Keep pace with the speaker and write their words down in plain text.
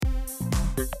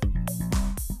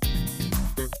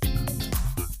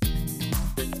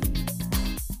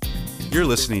You're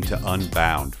listening to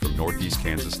Unbound from Northeast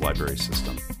Kansas Library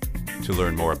System. To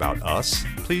learn more about us,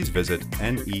 please visit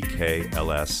nekls.org.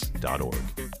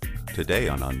 Today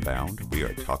on Unbound, we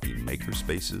are talking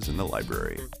makerspaces in the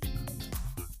library.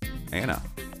 Anna,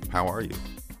 how are you?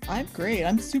 I'm great.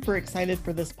 I'm super excited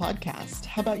for this podcast.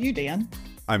 How about you, Dan?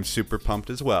 I'm super pumped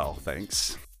as well,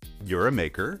 thanks. You're a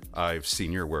maker. I've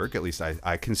seen your work. At least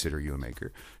I consider you a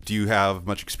maker. Do you have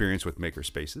much experience with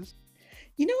makerspaces?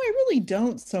 You know, I really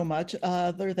don't so much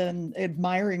other than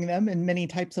admiring them in many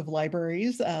types of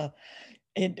libraries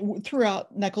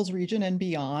throughout Nichols region and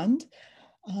beyond.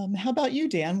 How about you,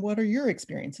 Dan? What are your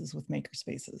experiences with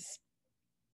makerspaces?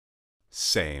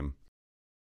 Same.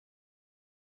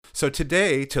 So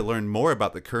today, to learn more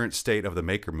about the current state of the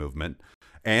maker movement,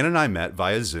 Ann and I met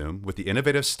via Zoom with the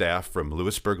innovative staff from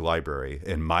Lewisburg Library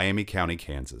in Miami County,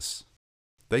 Kansas.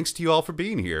 Thanks to you all for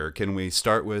being here. Can we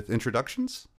start with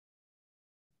introductions?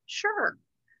 Sure.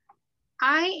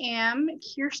 I am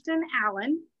Kirsten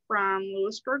Allen from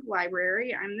Lewisburg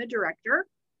Library. I'm the director.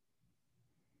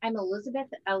 I'm Elizabeth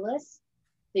Ellis,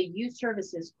 the Youth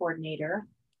Services Coordinator.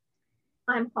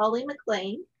 I'm Holly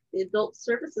McLean, the Adult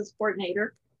Services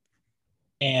Coordinator.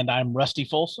 And I'm Rusty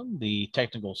Folsom, the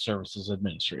Technical Services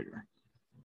Administrator.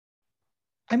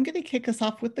 I'm going to kick us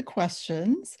off with the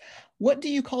questions. What do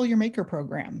you call your maker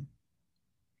program?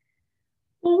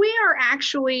 Well, we are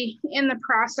actually in the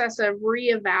process of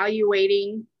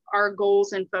reevaluating our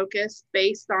goals and focus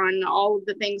based on all of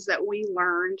the things that we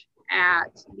learned at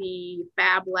the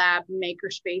Fab Lab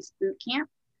Makerspace Bootcamp.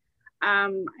 I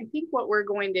think what we're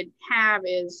going to have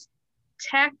is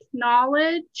Tech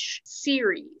Knowledge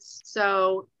Series.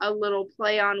 So a little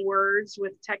play on words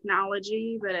with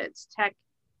technology, but it's Tech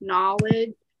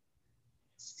Knowledge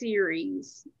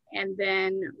Series. And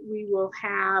then we will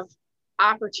have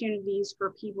opportunities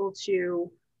for people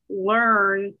to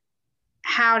learn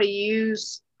how to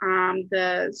use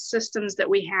the systems that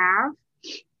we have,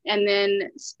 and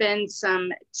then spend some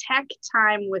tech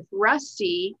time with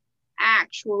Rusty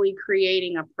actually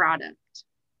creating a product.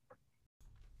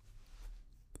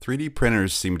 3D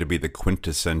printers seem to be the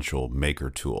quintessential maker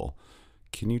tool.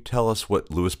 Can you tell us what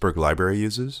Lewisburg Library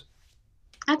uses?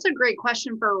 That's a great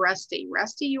question for Rusty.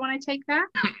 Rusty, you want to take that?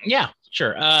 Yeah,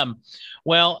 sure. The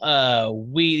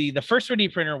first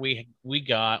 3D printer we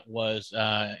got was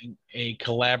a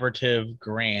collaborative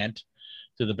grant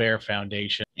through the Bear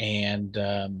Foundation, and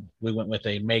we went with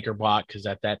a MakerBot because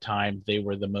at that time they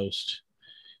were the most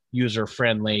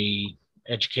user-friendly,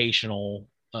 educational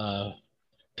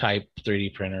type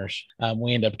 3D printers.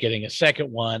 We ended up getting a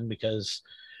second one because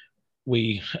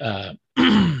we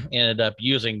ended up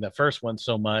using the first one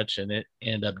so much and it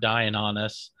ended up dying on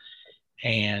us.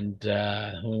 And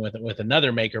we went with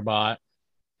another MakerBot,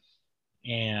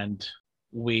 and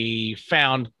we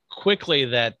found quickly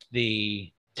that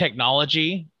the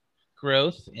technology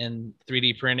growth in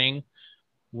 3D printing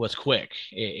was quick.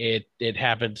 It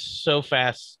happened so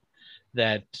fast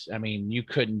that, I mean, you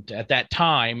couldn't, at that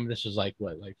time, this was like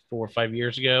 4 or 5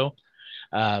 years ago,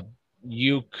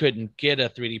 you couldn't get a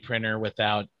 3D printer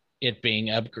without it being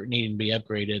needing to be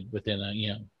upgraded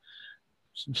within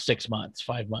 6 months,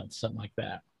 5 months, something like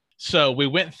that. So we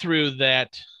went through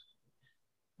that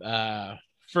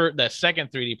for the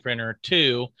second 3D printer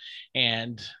too,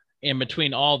 and in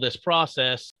between all this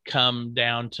process, come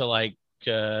down to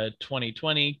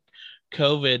 2020,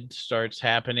 COVID starts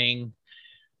happening.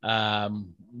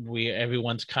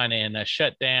 Everyone's kind of in a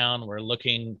shutdown. We're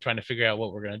trying to figure out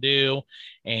what we're going to do,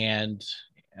 and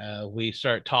we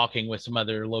start talking with some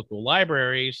other local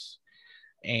libraries,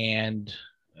 and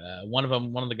one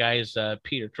of the guys,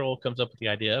 Peter Troll, comes up with the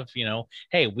idea of,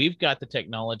 hey, we've got the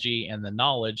technology and the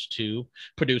knowledge to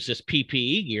produce this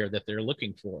PPE gear that they're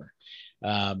looking for.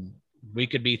 We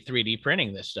could be 3D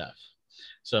printing this stuff.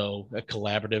 So a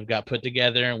collaborative got put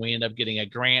together, and we ended up getting a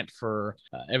grant for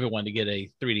everyone to get a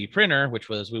 3D printer, we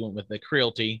went with the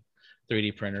Creality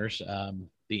 3D printers,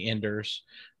 the Enders.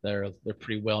 They're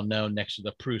pretty well known next to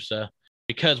the Prusa.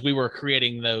 Because we were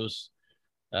creating those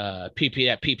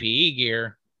PPE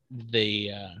gear,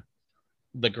 the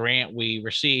grant we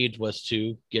received was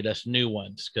to get us new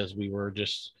ones, because we were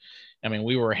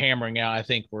hammering out. I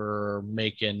think we're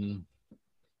making,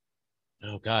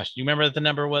 oh gosh, do you remember what the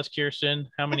number was, Kirsten?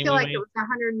 How many? I feel like it was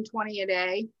 120 a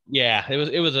day. Yeah,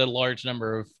 it was a large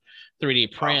number of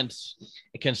 3D prints,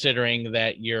 considering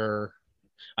that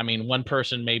one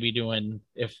person may be doing,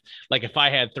 if I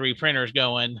had 3 printers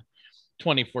going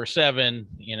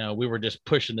 24/7, we were just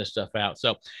pushing this stuff out.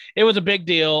 So it was a big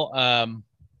deal.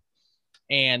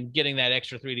 And getting that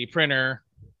extra 3D printer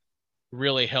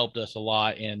really helped us a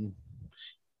lot in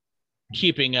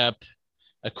keeping up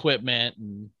equipment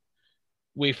and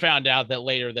we found out that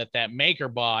later that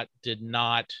MakerBot did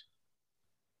not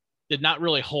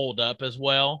really hold up as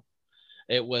well.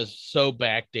 It was so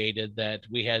backdated that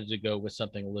we had to go with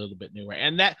something a little bit newer,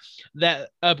 and that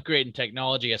upgrade in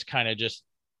technology has kind of just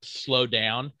slowed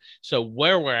down. So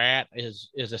where we're at is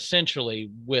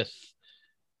essentially with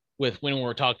when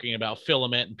we're talking about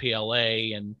filament and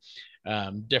PLA and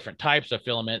different types of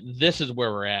filament, this is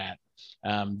where we're at.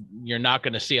 You're not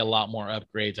going to see a lot more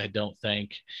upgrades, I don't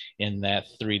think, in that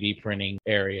 3D printing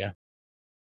area.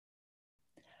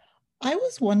 I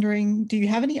was wondering, do you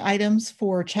have any items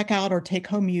for checkout or take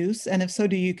home use? And if so,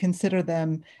 do you consider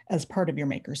them as part of your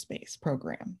Makerspace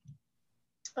program?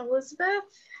 Elizabeth,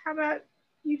 how about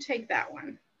you take that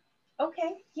one?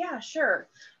 Okay, yeah, sure.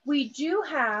 We do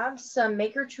have some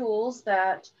maker tools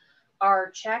that are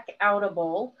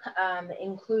check-outable,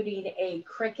 including a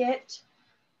Cricut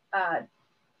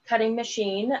cutting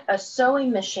machine, a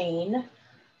sewing machine,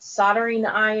 soldering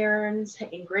irons,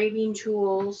 engraving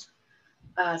tools,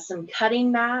 some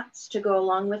cutting mats to go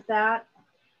along with that.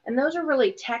 And those are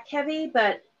really tech heavy,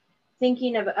 but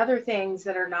thinking of other things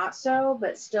that are not so,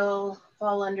 but still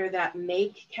fall under that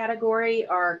make category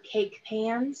are cake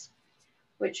pans,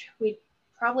 which we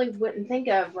probably wouldn't think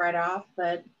of right off,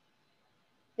 but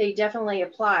they definitely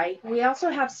apply. We also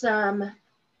have some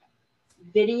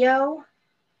video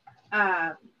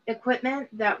equipment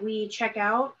that we check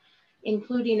out,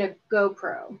 including a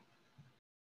GoPro.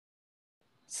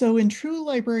 So in true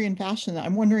librarian fashion,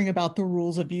 I'm wondering about the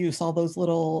rules of use, all those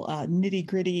little nitty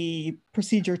gritty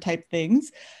procedure type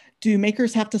things. Do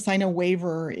makers have to sign a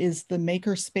waiver? Is the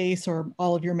maker space or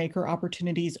all of your maker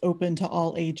opportunities open to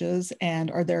all ages? And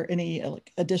are there any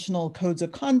additional codes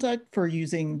of conduct for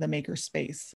using the maker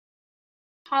space?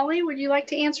 Holly, would you like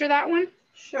to answer that one?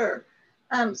 Sure.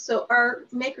 So our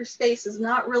maker space is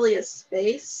not really a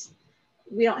space.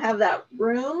 We don't have that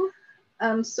room.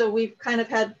 So we've kind of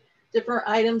had different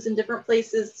items in different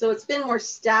places. So it's been more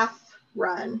staff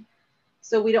run.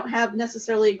 So we don't have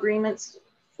necessarily agreements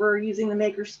for using the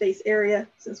makerspace area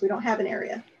since we don't have an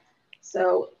area.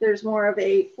 So there's more of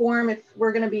a form. If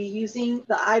we're going to be using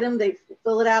the item, they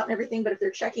fill it out and everything. But if they're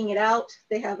checking it out,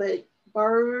 they have a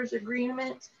borrower's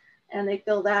agreement and they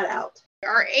fill that out.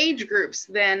 Our age groups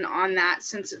then on that,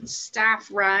 since it's staff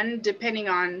run, depending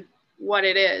on what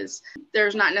it is,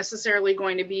 there's not necessarily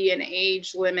going to be an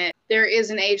age limit. There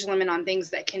is an age limit on things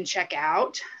that can check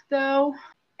out though,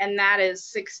 and that is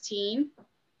 16.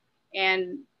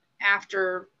 And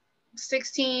after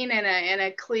 16 and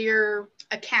a clear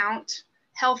account,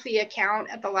 healthy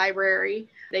account at the library,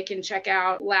 they can check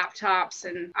out laptops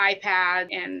and iPad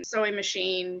and sewing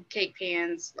machine, cake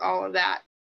pans, all of that.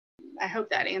 I hope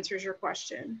that answers your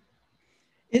question.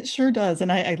 It sure does.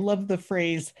 And I love the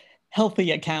phrase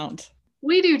healthy account.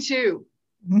 We do too.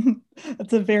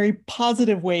 That's a very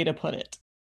positive way to put it.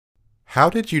 How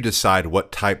did you decide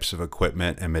what types of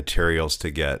equipment and materials to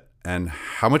get, and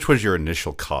how much was your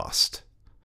initial cost?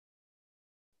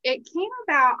 It came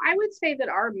about, I would say that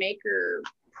our maker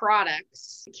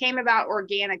products came about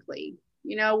organically.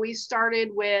 You know, we started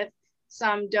with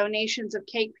some donations of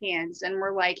cake pans and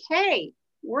we're like, hey,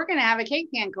 we're going to have a cake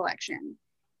pan collection.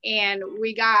 And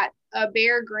we got a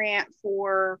BEAR grant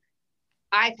for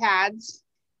iPads.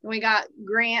 And we got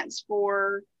grants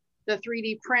for the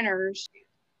 3D printers.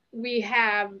 We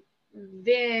have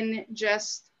then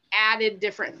just added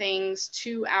different things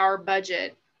to our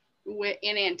budget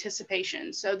in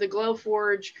anticipation. So the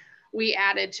Glowforge, we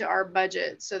added to our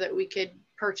budget so that we could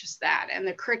purchase that. And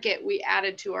the Cricut, we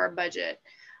added to our budget.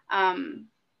 And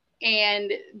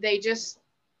they just,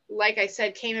 like I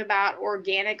said, came about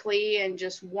organically and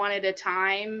just one at a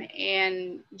time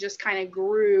and just kind of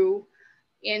grew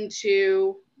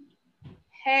into,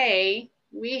 hey,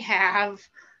 we have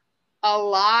a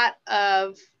lot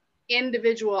of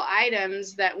individual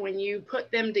items that when you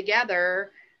put them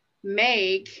together,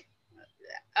 make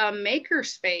a maker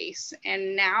space.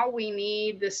 And now we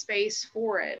need the space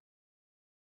for it.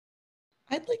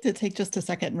 I'd like to take just a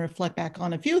second and reflect back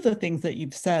on a few of the things that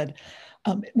you've said.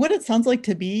 What it sounds like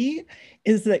to be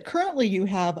is that currently you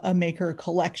have a maker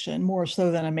collection more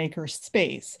so than a maker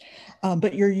space,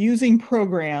 but you're using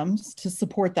programs to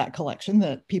support that collection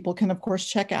that people can, of course,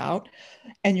 check out,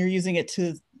 and you're using it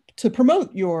to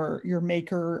promote your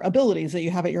maker abilities that you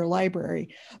have at your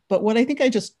library. But what I think I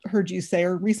just heard you say,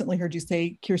 or recently heard you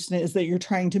say, Kirsten, is that you're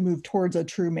trying to move towards a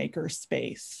true maker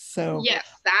space. So yes,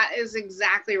 that is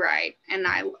exactly right. And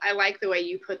I like the way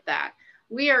you put that.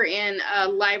 We are in a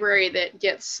library that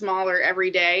gets smaller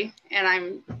every day, and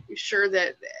I'm sure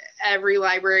that every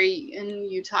librarian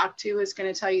you talk to is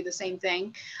going to tell you the same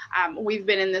thing. We've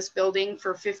been in this building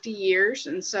for 50 years,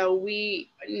 and so we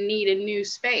need a new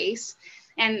space.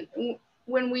 And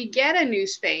when we get a new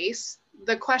space,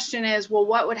 the question is, well,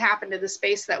 what would happen to the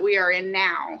space that we are in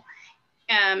now?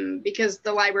 Because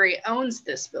the library owns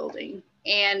this building,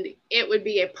 and it would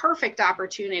be a perfect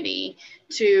opportunity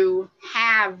to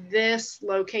have this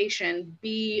location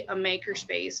be a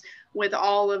makerspace with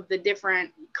all of the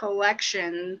different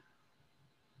collection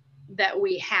that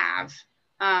we have,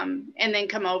 and then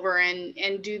come over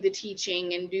and do the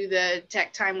teaching and do the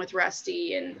tech time with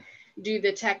Rusty and do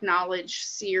the tech knowledge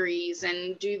series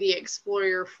and do the Explore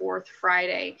Your Fourth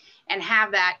Friday, and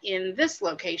have that in this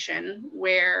location,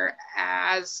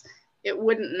 whereas it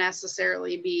wouldn't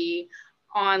necessarily be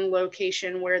on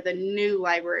location where the new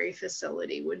library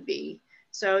facility would be.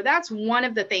 So that's one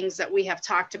of the things that we have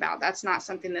talked about. That's not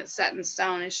something that's set in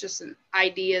stone. It's just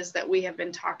ideas that we have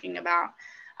been talking about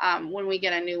when we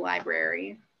get a new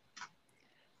library.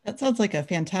 That sounds like a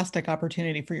fantastic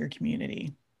opportunity for your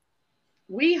community.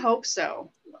 We hope so.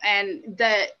 And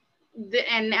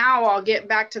and now I'll get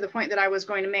back to the point that I was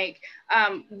going to make.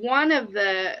 One of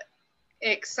the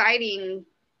exciting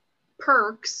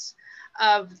perks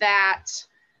of that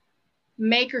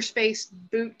Makerspace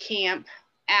boot camp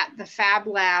at the Fab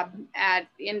Lab at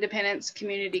Independence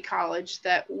Community College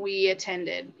that we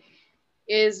attended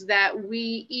is that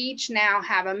we each now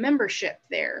have a membership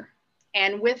there.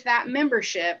 And with that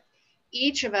membership,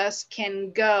 each of us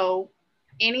can go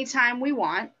anytime we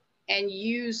want and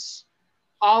use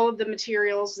all of the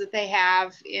materials that they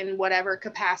have in whatever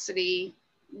capacity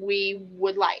we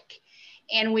would like.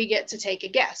 And we get to take a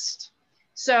guest.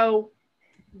 So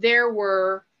there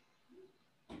were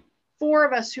 4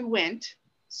 of us who went.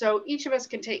 So each of us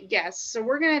can take guests. So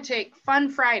we're going to take fun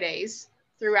Fridays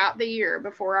throughout the year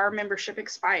before our membership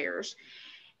expires.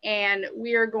 And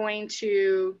we are going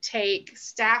to take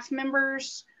staff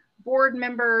members, board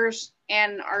members,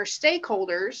 and our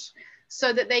stakeholders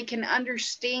so that they can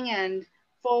understand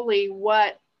fully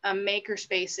what a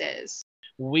makerspace is.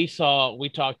 We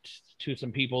talked to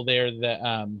some people there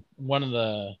that one of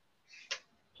the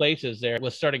places there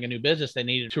was starting a new business. They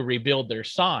needed to rebuild their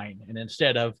sign. And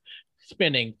instead of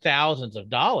spending thousands of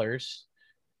dollars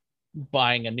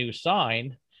buying a new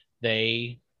sign,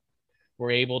 they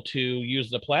were able to use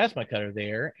the plasma cutter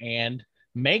there and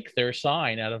make their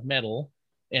sign out of metal.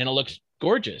 And it looks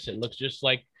gorgeous. It looks just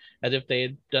like as if they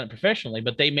had done it professionally,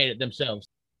 but they made it themselves.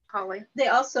 Holly? They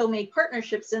also made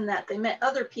partnerships in that they met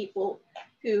other people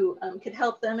who could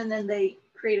help them, and then they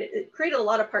created a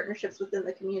lot of partnerships within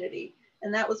the community.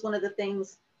 And that was one of the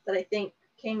things that I think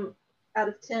came out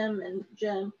of Tim and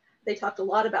Jim. They talked a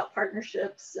lot about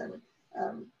partnerships, and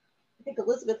I think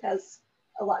Elizabeth has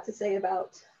a lot to say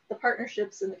about the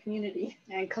partnerships in the community.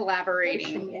 And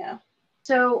collaborating. Yeah.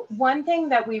 So one thing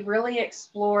that we really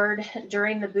explored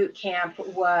during the boot camp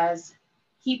was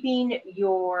keeping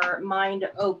your mind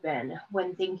open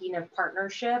when thinking of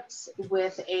partnerships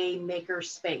with a maker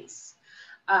space,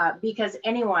 because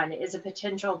anyone is a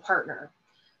potential partner.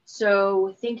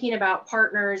 So thinking about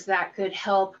partners that could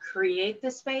help create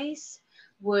the space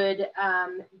would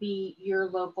be your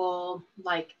local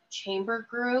like chamber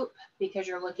group, because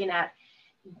you're looking at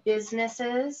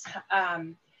businesses,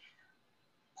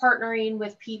 partnering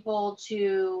with people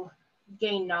to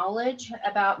gain knowledge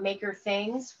about maker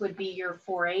things would be your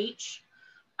 4-H,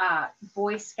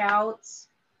 Boy Scouts,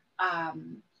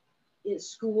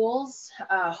 schools,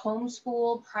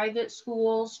 homeschool, private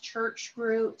schools, church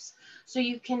groups. So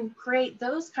you can create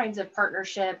those kinds of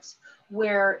partnerships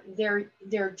where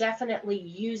they're definitely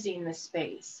using the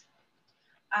space.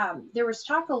 There was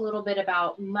talk a little bit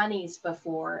about monies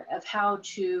before, of how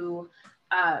to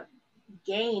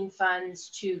gain funds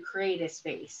to create a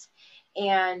space.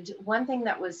 And one thing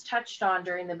that was touched on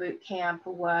during the boot camp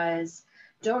was,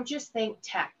 don't just think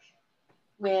tech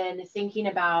when thinking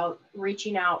about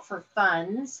reaching out for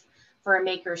funds for a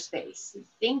maker space.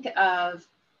 Think of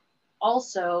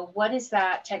also, what is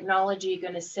that technology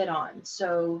going to sit on?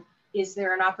 So is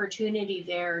there an opportunity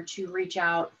there to reach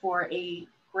out for a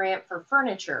grant for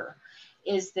furniture?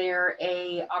 Is there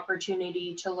a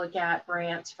opportunity to look at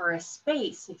grants for a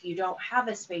space if you don't have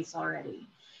a space already?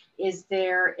 Is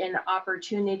there an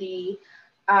opportunity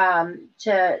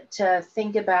to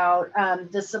think about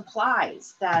the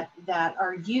supplies that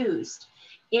are used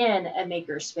in a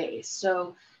maker space?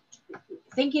 So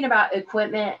thinking about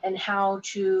equipment and how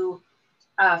to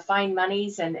find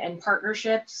monies and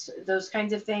partnerships, those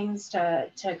kinds of things to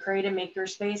create a maker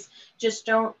space. Just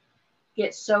don't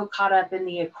get so caught up in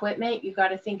the equipment. You got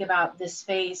to think about the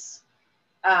space,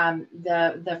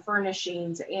 the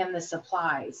furnishings, and the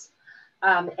supplies.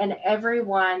 And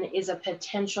everyone is a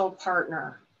potential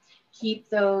partner. Keep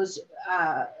those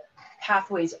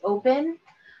pathways open.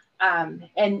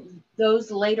 And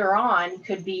those later on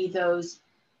could be those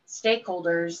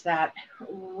stakeholders that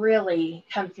really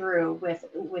come through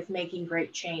with making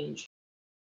great change.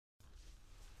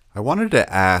 I wanted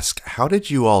to ask, how did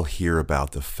you all hear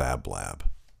about the Fab Lab?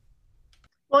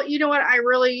 Well, you know what? I'm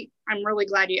really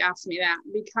glad you asked me that,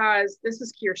 because this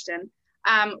is Kirsten.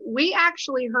 We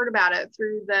actually heard about it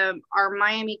through our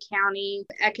Miami County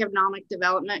Economic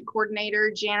Development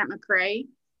Coordinator, Janet McCrae.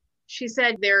 She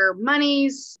said there are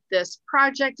monies, this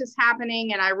project is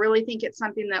happening, and I really think it's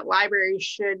something that libraries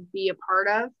should be a part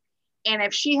of. And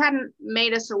if she hadn't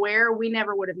made us aware, we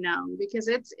never would have known, because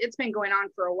it's been going on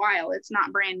for a while. It's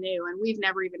not brand new, and we've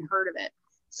never even heard of it.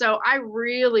 So I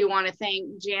really want to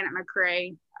thank Janet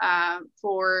McCrae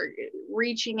for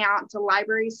reaching out to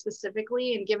libraries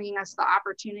specifically and giving us the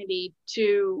opportunity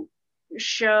to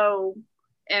show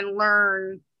and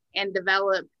learn and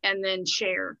develop and then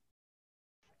share.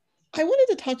 I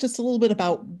wanted to talk just a little bit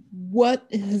about what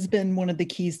has been one of the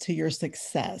keys to your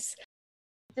success.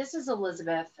 This is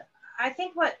Elizabeth. I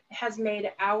think what has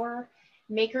made our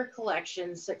maker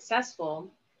collection successful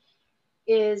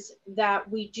is that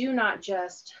we do not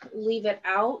just leave it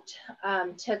out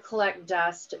to collect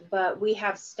dust, but we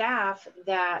have staff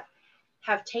that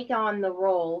have taken on the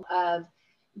role of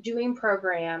doing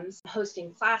programs,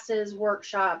 hosting classes,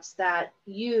 workshops that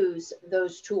use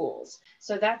those tools.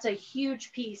 So that's a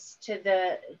huge piece to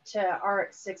our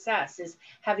success, is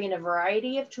having a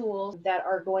variety of tools that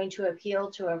are going to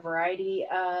appeal to a variety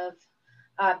of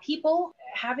people,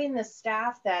 having the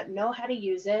staff that know how to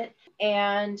use it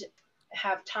and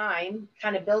have time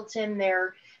kind of built in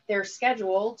their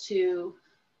schedule to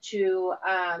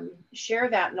share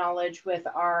that knowledge with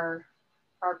our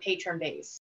patron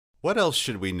base. What else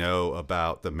should we know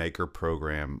about the Maker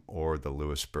program or the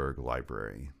Lewisburg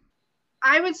Library?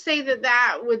 I would say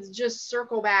that would just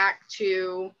circle back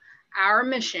to our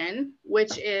mission,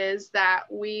 which is that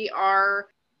we are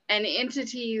an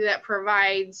entity that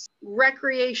provides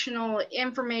recreational,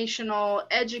 informational,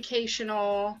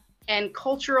 educational, and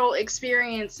cultural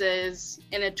experiences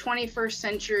in a 21st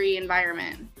century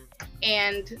environment.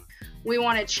 And we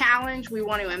want to challenge, we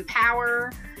want to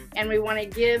empower, and we want to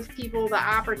give people the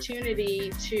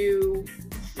opportunity to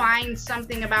find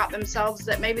something about themselves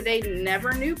that maybe they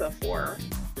never knew before.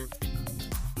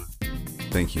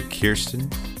 Thank you, Kirsten,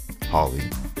 Holly,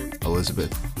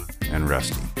 Elizabeth, and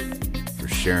Rusty, for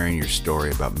sharing your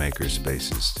story about Maker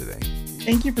Spaces today.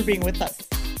 Thank you for being with us.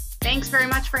 Thanks very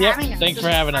much for having us. Thanks for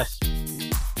having us.